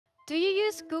Do you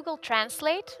use Google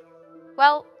Translate?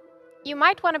 Well, you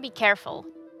might want to be careful,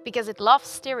 because it loves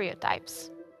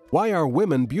stereotypes. Why are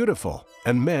women beautiful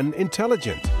and men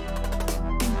intelligent?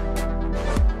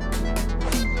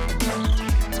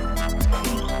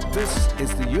 This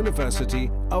is the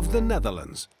University of the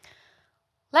Netherlands.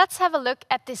 Let's have a look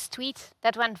at this tweet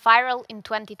that went viral in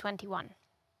 2021.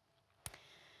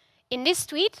 In this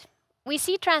tweet, we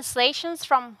see translations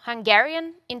from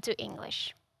Hungarian into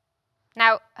English.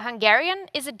 Now, Hungarian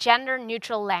is a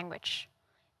gender-neutral language,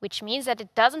 which means that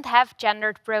it doesn't have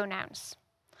gendered pronouns.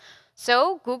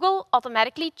 So Google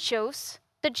automatically chose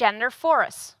the gender for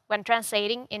us when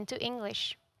translating into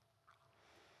English.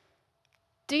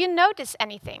 Do you notice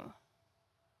anything?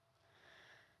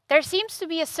 There seems to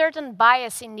be a certain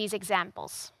bias in these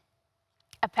examples.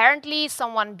 Apparently,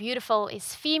 someone beautiful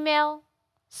is female,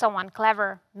 someone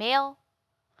clever male.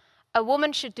 A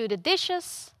woman should do the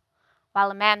dishes,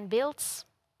 while a man builds.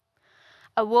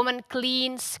 A woman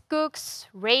cleans, cooks,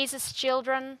 raises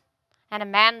children, and a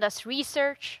man does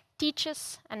research,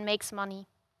 teaches, and makes money.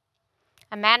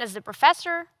 A man is the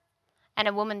professor, and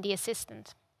a woman the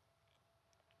assistant.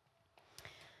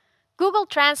 Google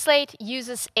Translate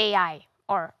uses AI,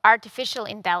 or artificial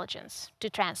intelligence, to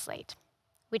translate,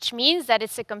 which means that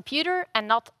it's a computer and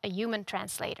not a human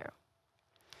translator.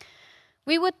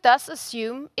 We would thus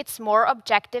assume it's more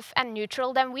objective and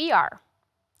neutral than we are.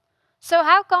 So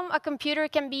how come a computer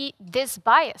can be this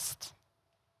biased?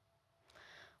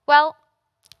 Well,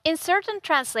 in certain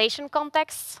translation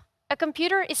contexts, a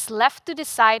computer is left to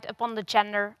decide upon the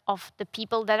gender of the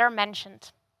people that are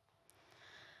mentioned.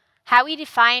 How we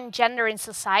define gender in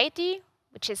society,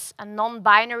 which is a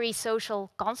non-binary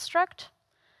social construct,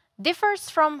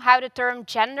 differs from how the term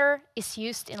gender is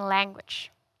used in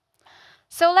language.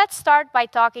 So let's start by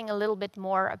talking a little bit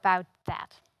more about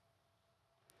that.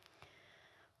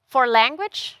 For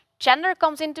language, gender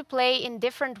comes into play in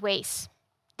different ways,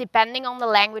 depending on the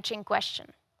language in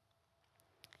question.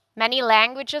 Many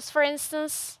languages, for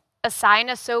instance, assign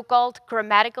a so-called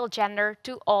grammatical gender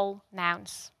to all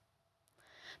nouns.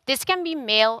 This can be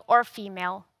male or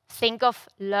female. Think of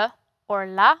le or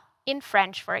la in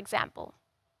French, for example.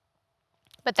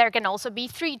 But there can also be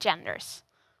three genders.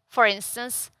 For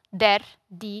instance, der,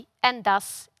 die, and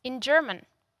das in German.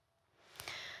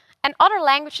 And other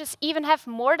languages even have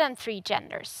more than three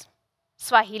genders.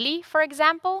 Swahili, for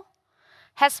example,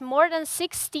 has more than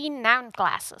 16 noun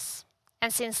classes.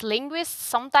 And since linguists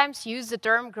sometimes use the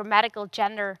term grammatical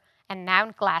gender and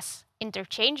noun class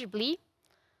interchangeably,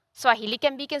 Swahili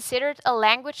can be considered a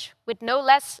language with no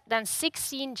less than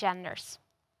 16 genders.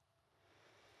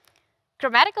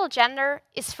 Grammatical gender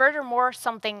is furthermore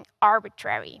something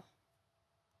arbitrary,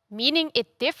 meaning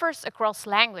it differs across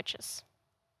languages.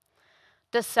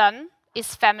 The sun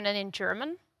is feminine in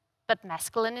German, but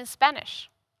masculine in Spanish,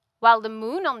 while the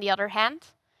moon, on the other hand,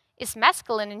 is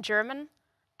masculine in German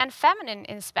and feminine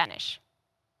in Spanish.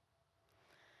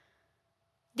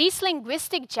 These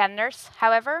linguistic genders,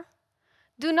 however,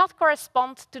 do not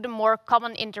correspond to the more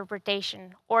common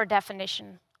interpretation or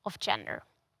definition of gender.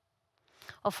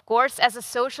 Of course, as a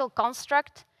social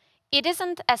construct, it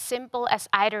isn't as simple as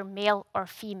either male or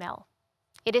female.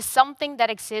 It is something that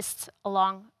exists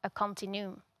along a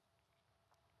continuum.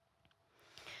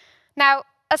 Now,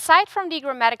 aside from the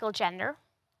grammatical gender,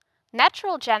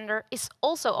 natural gender is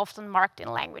also often marked in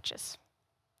languages.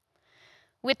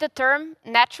 With the term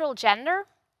natural gender,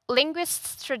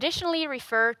 linguists traditionally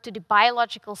refer to the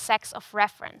biological sex of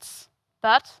reference,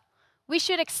 but we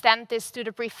should extend this to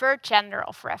the preferred gender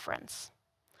of reference.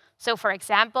 So, for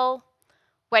example,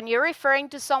 when you're referring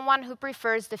to someone who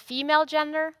prefers the female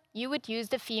gender, you would use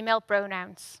the female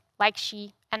pronouns, like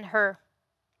she and her.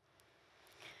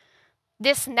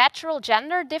 This natural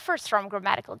gender differs from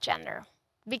grammatical gender,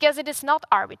 because it is not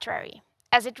arbitrary,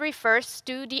 as it refers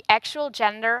to the actual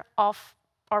gender of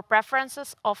or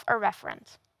preferences of a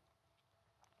referent.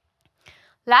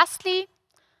 Lastly,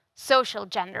 social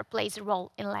gender plays a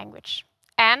role in language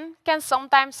and can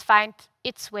sometimes find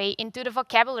its way into the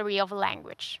vocabulary of a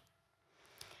language.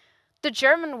 The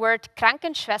German word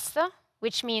Krankenschwester,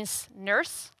 which means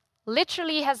nurse,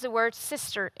 literally has the word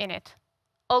sister in it,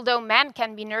 although men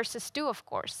can be nurses too, of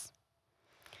course.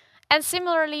 And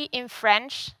similarly, in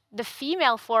French, the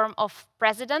female form of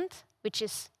president, which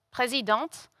is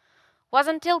présidente, was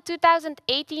until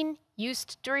 2018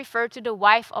 used to refer to the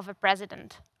wife of a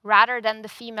president, rather than the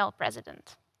female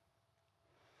president.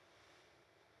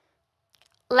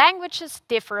 Languages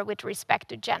differ with respect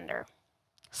to gender.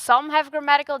 Some have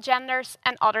grammatical genders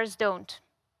and others don't.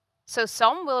 So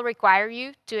some will require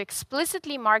you to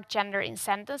explicitly mark gender in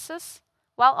sentences,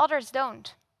 while others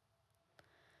don't.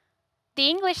 The the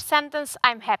English sentence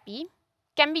I'm happy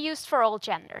can be used for all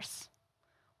genders,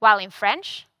 while in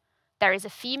French there is a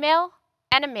female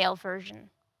and a male version.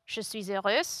 Je suis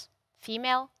heureuse,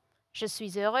 female. Je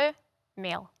suis heureux,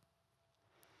 male.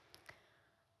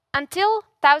 Until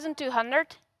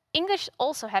 1200, English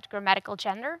also had grammatical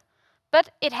gender, but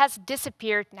it has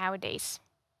disappeared nowadays.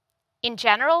 In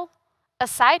general,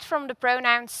 aside from the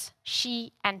pronouns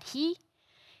she and he,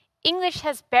 English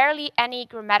has barely any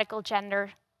grammatical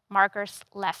gender markers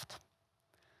left.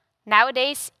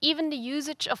 Nowadays, even the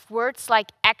usage of words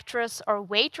like actress or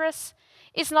waitress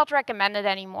is not recommended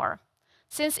anymore,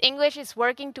 since English is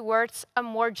working towards a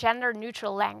more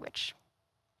gender-neutral language.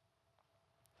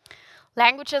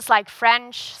 Languages like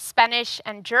French, Spanish,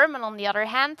 and German, on the other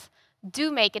hand, do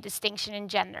make a distinction in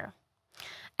gender.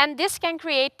 And this can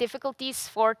create difficulties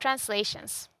for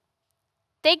translations.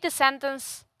 Take the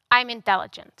sentence, I'm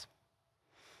intelligent.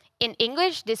 In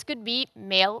English, this could be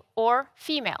male or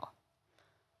female.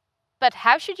 But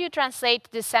how should you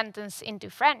translate this sentence into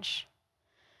French?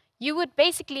 You would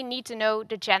basically need to know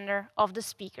the gender of the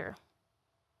speaker.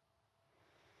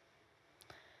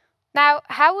 Now,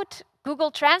 how would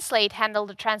Google Translate handle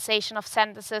the translation of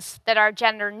sentences that are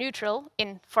gender neutral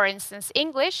in, for instance,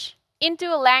 English,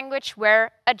 into a language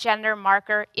where a gender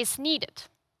marker is needed?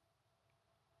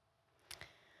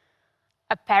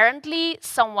 Apparently,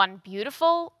 someone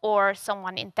beautiful or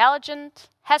someone intelligent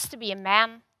has to be a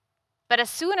man, but as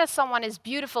soon as someone is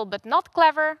beautiful but not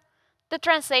clever, the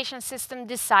translation system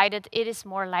decided it is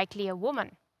more likely a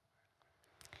woman.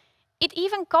 It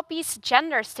even copies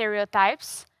gender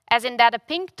stereotypes, as in that a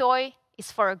pink toy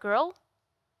is for a girl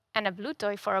and a blue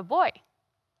toy for a boy.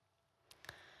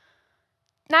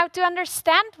 Now, to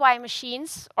understand why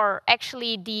machines, or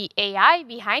actually the AI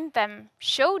behind them,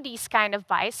 show these kind of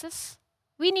biases,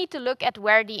 we need to look at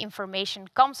where the information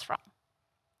comes from.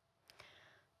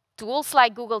 Tools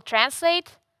like Google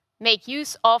Translate make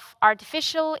use of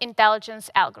artificial intelligence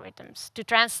algorithms to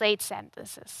translate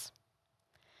sentences.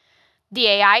 The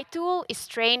AI tool is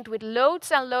trained with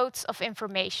loads and loads of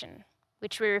information,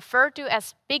 which we refer to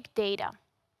as big data.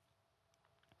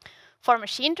 For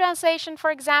machine translation,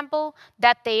 for example,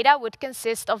 that data would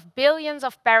consist of billions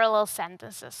of parallel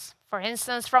sentences, for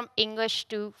instance, from English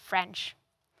to French.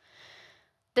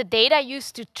 The data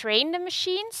used to train the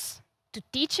machines, to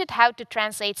teach it how to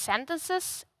translate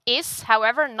sentences, is,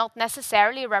 however, not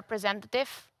necessarily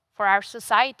representative for our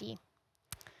society.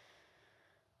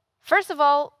 First of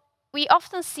all, we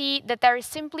often see that there is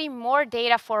simply more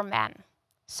data for men.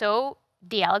 So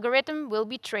the algorithm will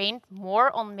be trained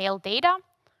more on male data,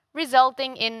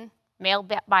 resulting in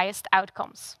male-biased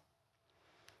outcomes.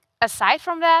 Aside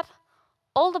from that,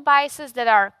 all the biases that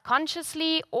are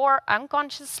consciously or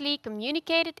unconsciously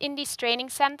communicated in these training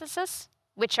sentences,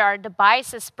 which are the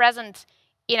biases present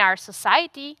in our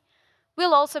society,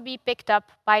 will also be picked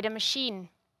up by the machine.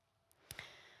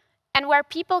 And where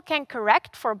people can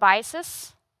correct for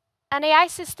biases, an AI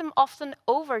system often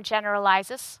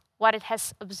overgeneralizes what it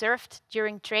has observed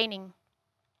during training.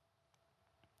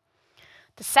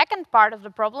 The second part of the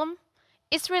problem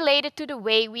is related to the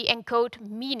way we encode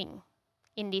meaning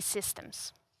in these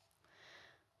systems.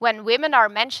 When women are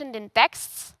mentioned in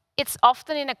texts, it's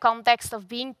often in a context of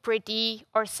being pretty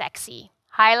or sexy,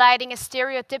 highlighting a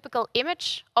stereotypical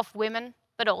image of women,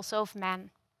 but also of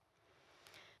men.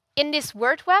 In this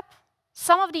word web,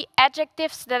 some of the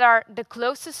adjectives that are the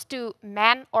closest to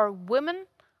man or woman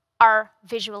are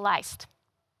visualized.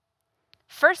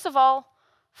 First of all,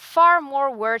 far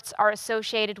more words are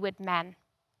associated with men,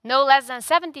 no less than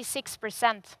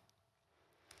 76%.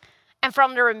 And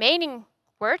from the remaining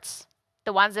words,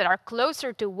 the ones that are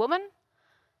closer to woman,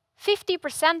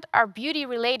 50% are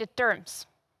beauty-related terms.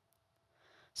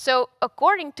 So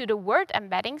according to the word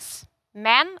embeddings,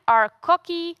 men are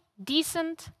cocky,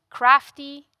 decent,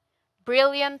 crafty,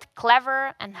 brilliant,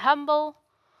 clever, and humble,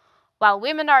 while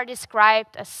women are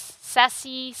described as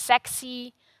sassy,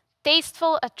 sexy,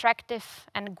 tasteful, attractive,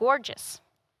 and gorgeous.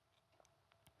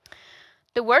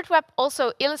 The word web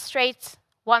also illustrates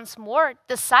once more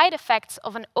the side effects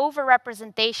of an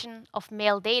overrepresentation of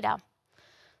male data.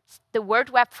 The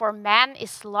word web for man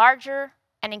is larger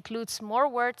and includes more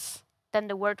words than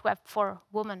the word web for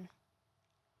woman.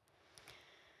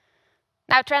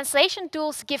 Now, translation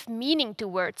tools give meaning to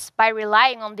words by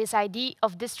relying on this idea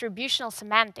of distributional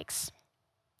semantics.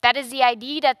 That is the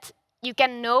idea that you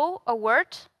can know a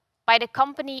word by the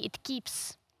company it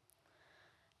keeps.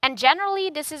 And generally,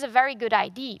 this is a very good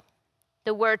idea.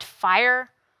 The word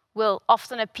fire will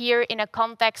often appear in a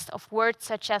context of words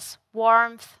such as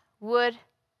warmth, wood,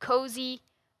 cozy,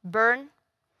 burn.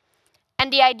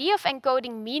 And the idea of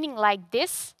encoding meaning like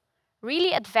this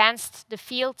really advanced the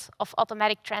field of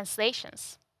automatic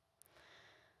translations.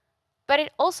 But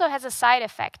it also has a side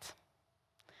effect.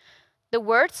 The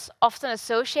words often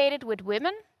associated with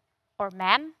women or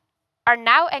men are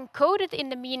now encoded in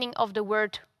the meaning of the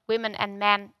word women and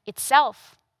men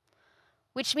itself,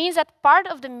 which means that part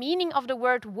of the meaning of the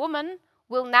word woman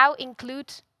will now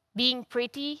include being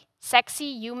pretty, sexy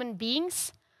human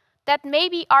beings that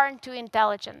maybe aren't too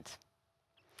intelligent,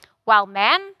 while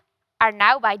men are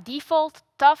now by default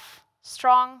tough,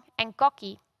 strong, and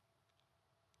cocky.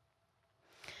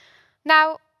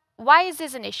 Now, why is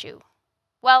this an issue?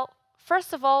 Well,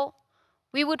 first of all,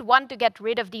 we would want to get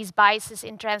rid of these biases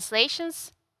in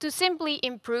translations to simply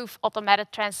improve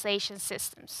automated translation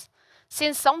systems,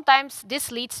 since sometimes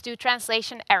this leads to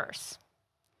translation errors.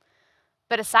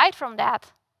 But aside from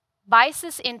that,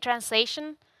 biases in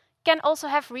translation can also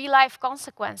have real-life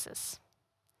consequences.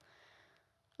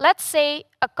 Let's say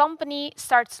a company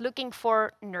starts looking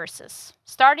for nurses,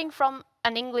 starting from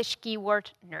an English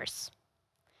keyword, nurse.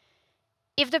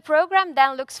 If the program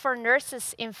then looks for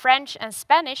nurses in French and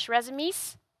Spanish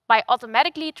resumes, by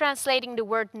automatically translating the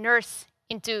word nurse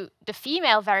into the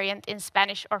female variant in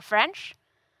Spanish or French,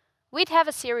 we'd have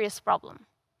a serious problem,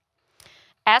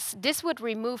 as this would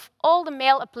remove all the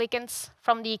male applicants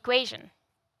from the equation.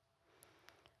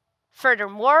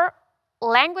 Furthermore,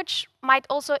 language might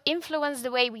also influence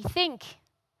the way we think.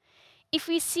 If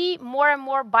we see more and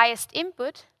more biased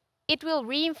input, it will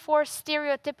reinforce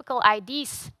stereotypical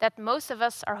ideas that most of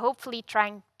us are hopefully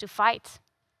trying to fight.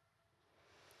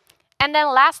 And then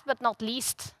last but not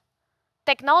least,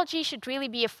 technology should really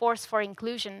be a force for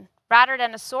inclusion rather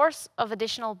than a source of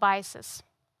additional biases.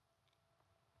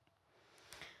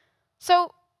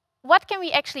 So, what can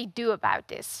we actually do about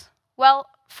this? Well,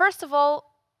 first of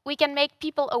all, we can make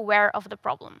people aware of the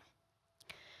problem.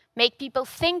 Make people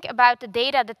think about the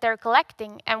data that they're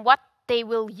collecting and what they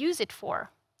will use it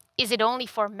for. Is it only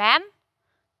for men?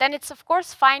 Then it's of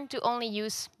course fine to only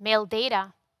use male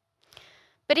data.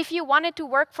 But if you want it to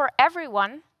work for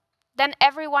everyone, then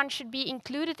everyone should be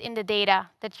included in the data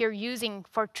that you're using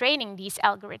for training these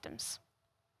algorithms.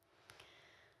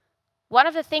 One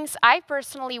of the things I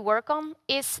personally work on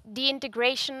is the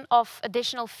integration of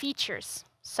additional features,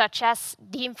 such as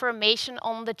the information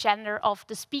on the gender of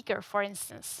the speaker, for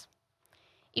instance.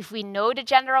 If we know the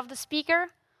gender of the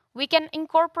speaker, we can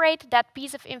incorporate that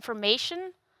piece of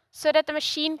information so that the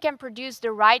machine can produce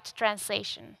the right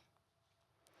translation.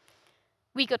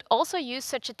 We could also use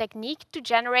such a technique to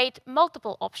generate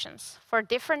multiple options for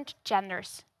different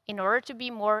genders in order to be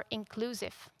more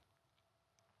inclusive.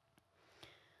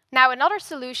 Now, another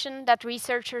solution that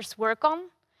researchers work on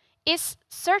is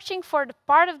searching for the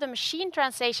part of the machine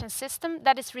translation system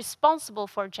that is responsible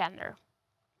for gender.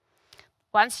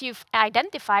 Once you've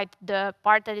identified the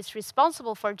part that is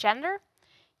responsible for gender,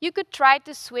 you could try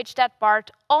to switch that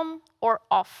part on or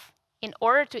off in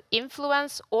order to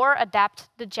influence or adapt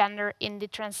the gender in the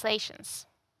translations.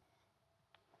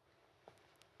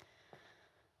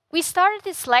 We started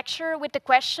this lecture with the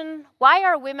question, why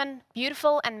are women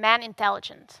beautiful and men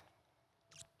intelligent?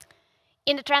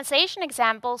 In the translation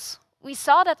examples, we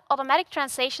saw that automatic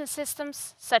translation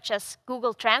systems, such as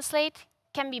Google Translate,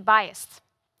 can be biased,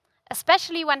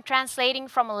 especially when translating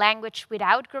from a language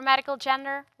without grammatical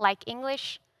gender, like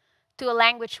English, to a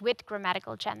language with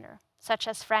grammatical gender, such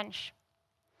as French.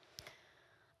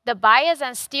 The bias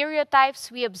and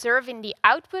stereotypes we observe in the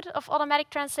output of automatic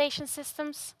translation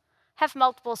systems have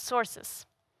multiple sources.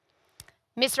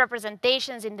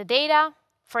 Misrepresentations in the data,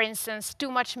 for instance, too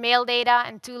much male data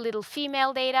and too little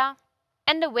female data,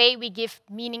 and the way we give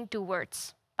meaning to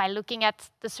words by looking at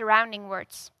the surrounding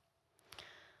words.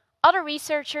 Other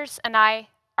researchers and I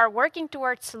are working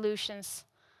towards solutions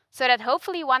so that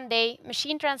hopefully one day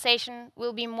machine translation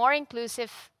will be more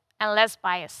inclusive and less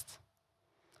biased.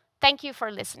 Thank you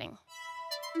for listening.